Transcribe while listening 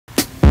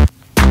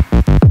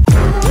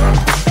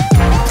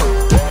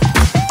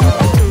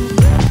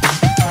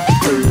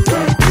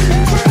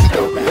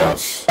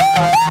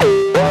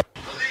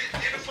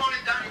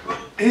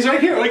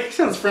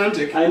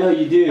frantic. I know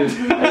you do. Are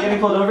you getting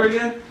pulled over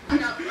again?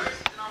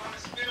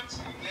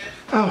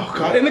 Oh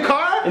god. In the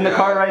car? In the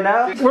car right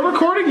now? We're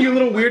recording, you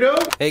little weirdo.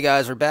 Hey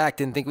guys, we're back.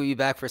 Didn't think we'd be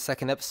back for a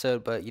second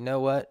episode, but you know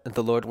what?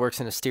 The Lord works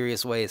in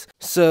mysterious ways.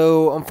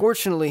 So,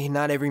 unfortunately,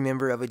 not every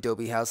member of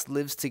Adobe House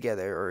lives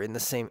together or in the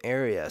same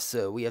area,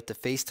 so we have to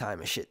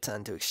FaceTime a shit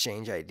ton to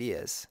exchange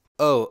ideas.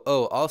 Oh,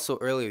 also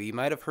earlier, you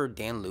might have heard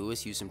Dan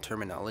Lewis use some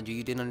terminology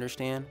you didn't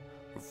understand.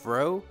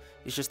 Bro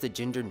is just a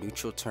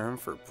gender-neutral term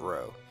for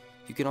bro.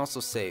 You can also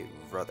say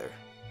brother.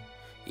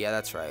 Yeah,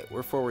 that's right.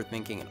 We're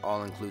forward-thinking and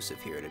all-inclusive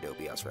here at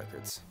Adobe House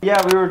Records. Yeah,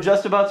 we were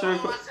just about to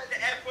record. I said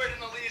the F word and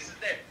the lease is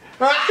there.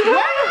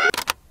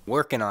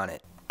 Working on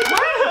it.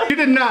 You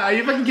did not. Are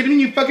you fucking kidding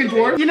me, you fucking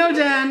dwarf? You know,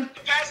 Dan.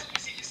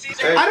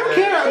 I don't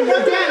care.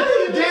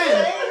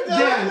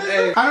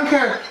 Dan. I don't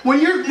care. When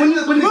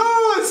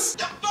Lewis!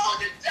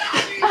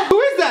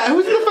 Who is that?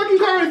 Who's in the fucking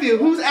car with you?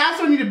 Whose ass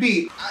do I need to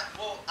beat?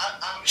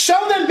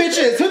 Show them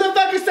bitches. Who the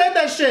fuck has said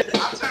that shit?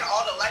 I'm turning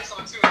all the lights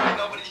on too. There's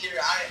nobody here.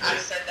 I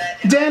said that.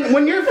 Dan,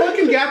 when your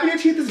fucking gap in your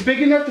teeth is big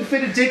enough to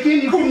fit a dick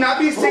in, you cannot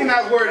be saying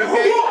that word,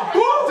 okay?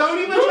 Don't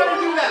even try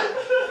to do that.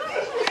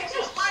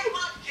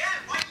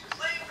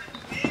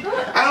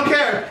 I don't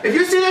care. If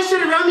you see that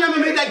shit around me, I'm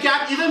gonna make that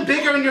gap even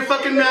bigger in your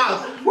fucking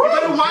mouth. You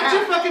better watch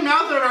your fucking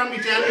mouth around me,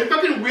 Dan. You're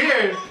fucking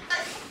weird.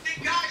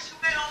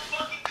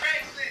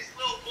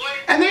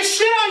 And they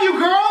shit on you,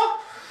 girl.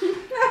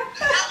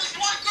 That was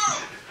one girl.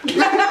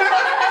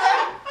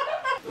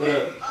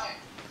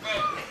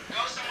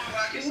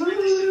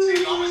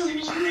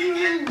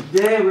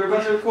 Yeah, we're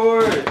about to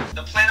record.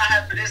 The plan I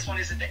have for this one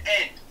is at the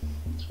end.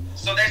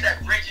 So there's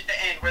that bridge at the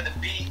end where the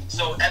beat,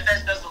 so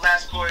FS does the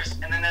last chorus,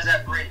 and then there's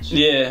that bridge.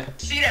 Yeah.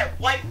 See that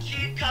white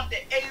kid cop the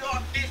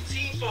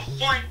AR-15 for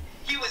fun?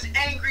 He was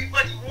angry,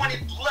 but he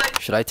wanted blood.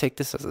 Should I take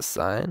this as a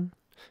sign?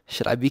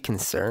 Should I be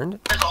concerned?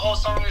 There's a whole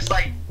song that's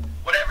like,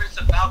 whatever it's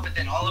about, but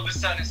then all of a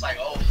sudden it's like,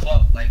 oh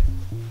fuck, like,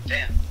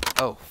 damn.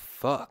 Oh,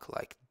 fuck,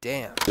 like,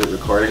 damn. Is it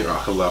recording? Oh,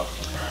 hello.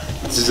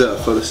 This is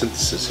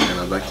photosynthesis, and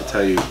I'd like to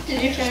tell you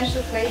Did you finish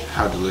the plate?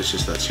 how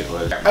delicious that shit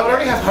was. I would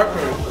already have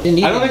heartburn.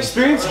 I don't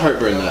experience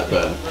heartburn that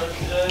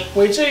bad.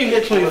 Wait till you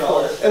hit 24.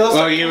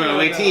 Oh, you want to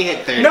wait till you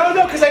hit 30?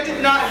 No, because I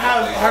did not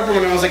have heartburn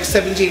when I was like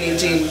 17,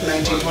 18,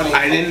 19, 20.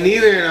 I didn't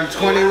either, and I'm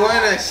 21,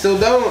 I still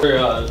don't.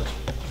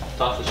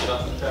 Toss the shit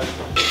off the trash.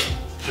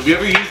 Have you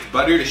ever used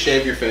butter to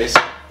shave your face?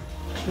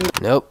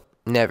 Nope,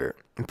 never.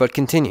 But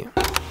continue.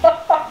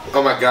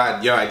 Oh my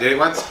god, yo, I did it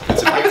once.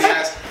 It's a pain in the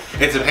ass.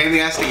 It's a pain in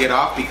the ass to get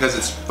off because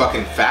it's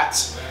fucking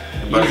fats.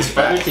 Butter's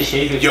fat. Butter to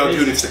shave your Yo, face?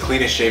 dude, it's the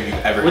cleanest shave you've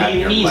ever What had do in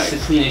you your mean life.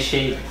 it's the cleanest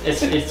shave?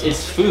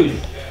 It's food.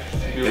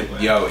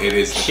 Yo, it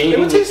is. It Shaving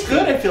would taste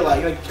good, I feel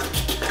like.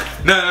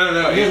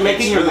 No. You're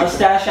licking your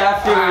mustache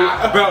after.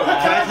 Bro,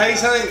 can I tell you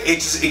something?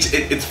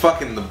 It's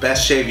fucking the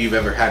best shave you've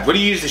ever had. What do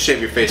you use to shave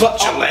your face?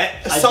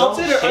 Gillette?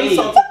 Salted or shave.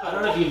 unsalted? I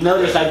don't know if you've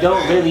noticed, I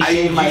don't really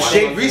shave my You face.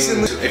 shaved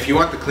recently. If you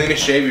want the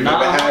cleanest shave you've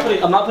ever had.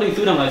 I'm not putting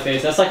food on my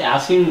face. That's like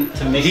asking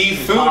to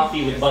mix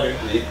coffee with butter.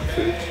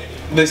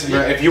 Listen,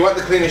 bro, if you want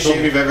the cleanest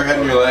shave you've ever had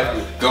in your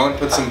life, go and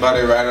put some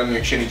butter right on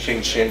your chinny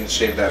chin chin and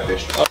shave that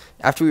bitch.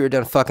 After we were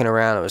done fucking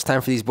around, it was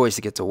time for these boys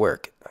to get to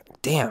work.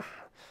 Damn.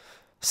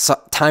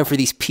 Time for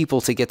these people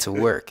to get to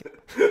work.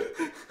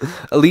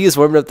 Aaliyah's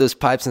warmed up those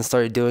pipes and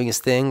started doing his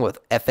thing with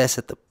FS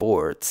at the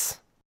boards.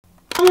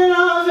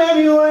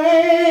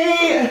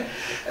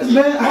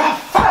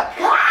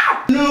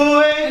 Fuck! No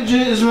way,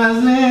 just my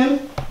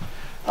name.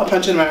 I'll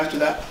punch in right after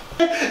that.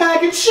 I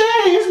can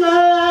change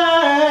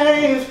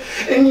my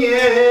life, and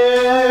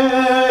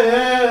yeah.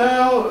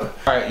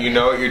 Alright, you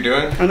know what you're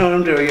doing? I know what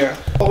I'm doing, yeah.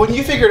 But when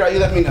you figure it out, you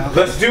let me know.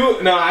 Let's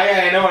do. No,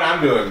 I know what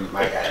I'm doing,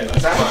 my guy.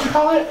 Is that what you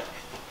call it?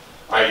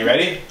 Are you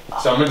ready?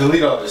 So I'm gonna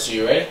delete all this. Are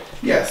you ready?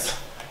 Yes.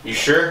 You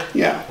sure?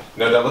 Yeah.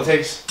 No double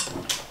takes?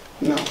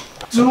 No.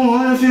 Don't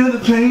wanna feel the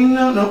pain,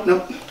 no.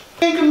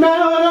 Think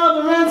about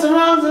all the runs and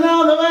rounds and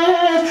all the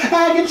ways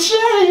I can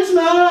change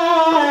my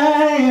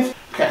life.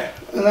 Okay,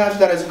 and after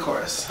that is a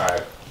chorus.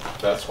 Alright,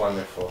 that's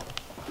wonderful.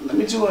 Let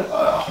me do a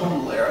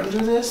whole layer under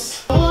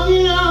this.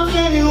 Walking off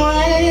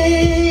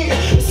anyway,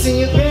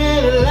 see a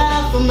better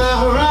life on my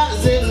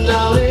horizon,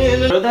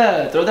 darling. Throw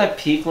that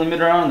peak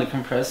limiter on the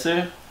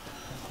compressor.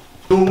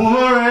 Don't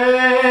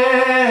worry.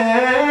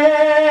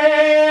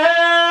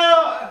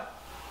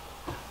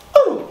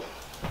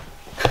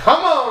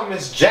 Come on,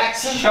 Miss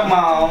Jackson. Come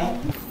on.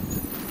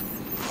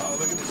 Oh,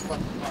 look at this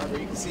fucking car where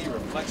you can see your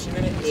reflection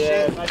in it and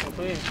Yeah, shit. nice and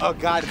clean. Oh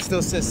god, it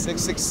still says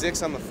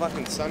 666 on the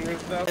fucking sunroof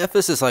though.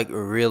 FS is like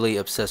really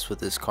obsessed with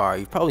this car.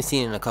 You've probably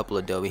seen it in a couple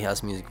of Adobe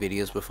House music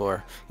videos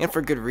before. And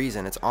for good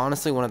reason. It's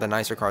honestly one of the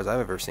nicer cars I've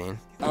ever seen.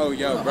 Oh,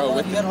 yo, bro,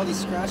 You got all these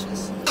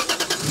scratches?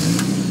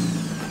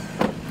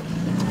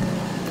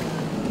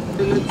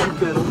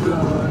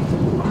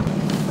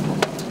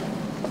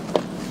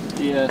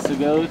 Yeah, so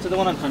go to the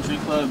one on Country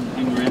Club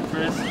in Grand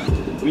first.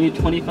 We need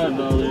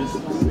 $25.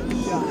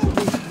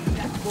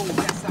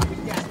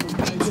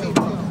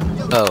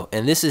 Oh,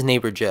 and this is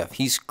neighbor Jeff.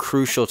 He's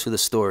crucial to the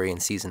story in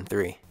season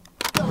 3.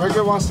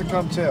 Ricker wants to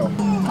come too.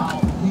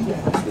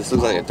 This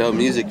looks like a dope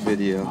music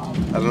video.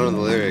 I don't know the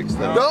lyrics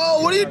though. No,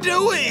 what are you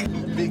doing?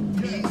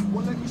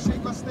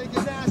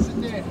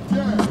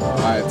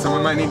 Alright,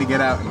 someone might need to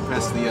get out and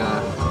press the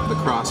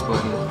cross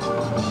button.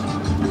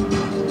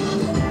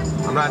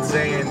 I'm not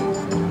saying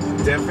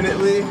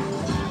definitely.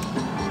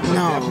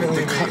 No,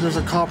 there's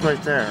a cop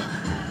right there.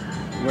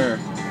 Where?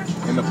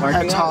 In the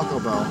parking lot? At Taco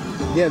Bell.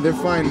 Yeah, they're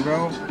fine,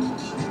 bro.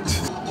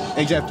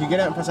 Hey Jeff, can you get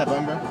out and press that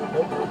button, bro?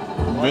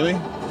 Really?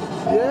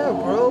 Yeah,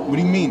 bro. What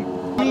do you mean?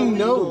 What do you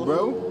know,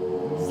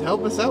 bro? Just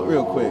help us out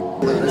real quick.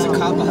 There's a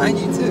cop behind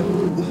you too.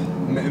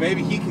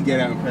 Maybe he can get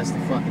out and press the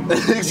fucking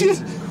button.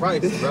 Jesus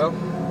Christ, bro.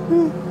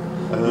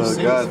 Oh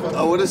god.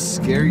 Oh, what a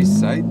scary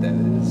sight that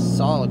is.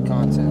 Solid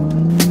content.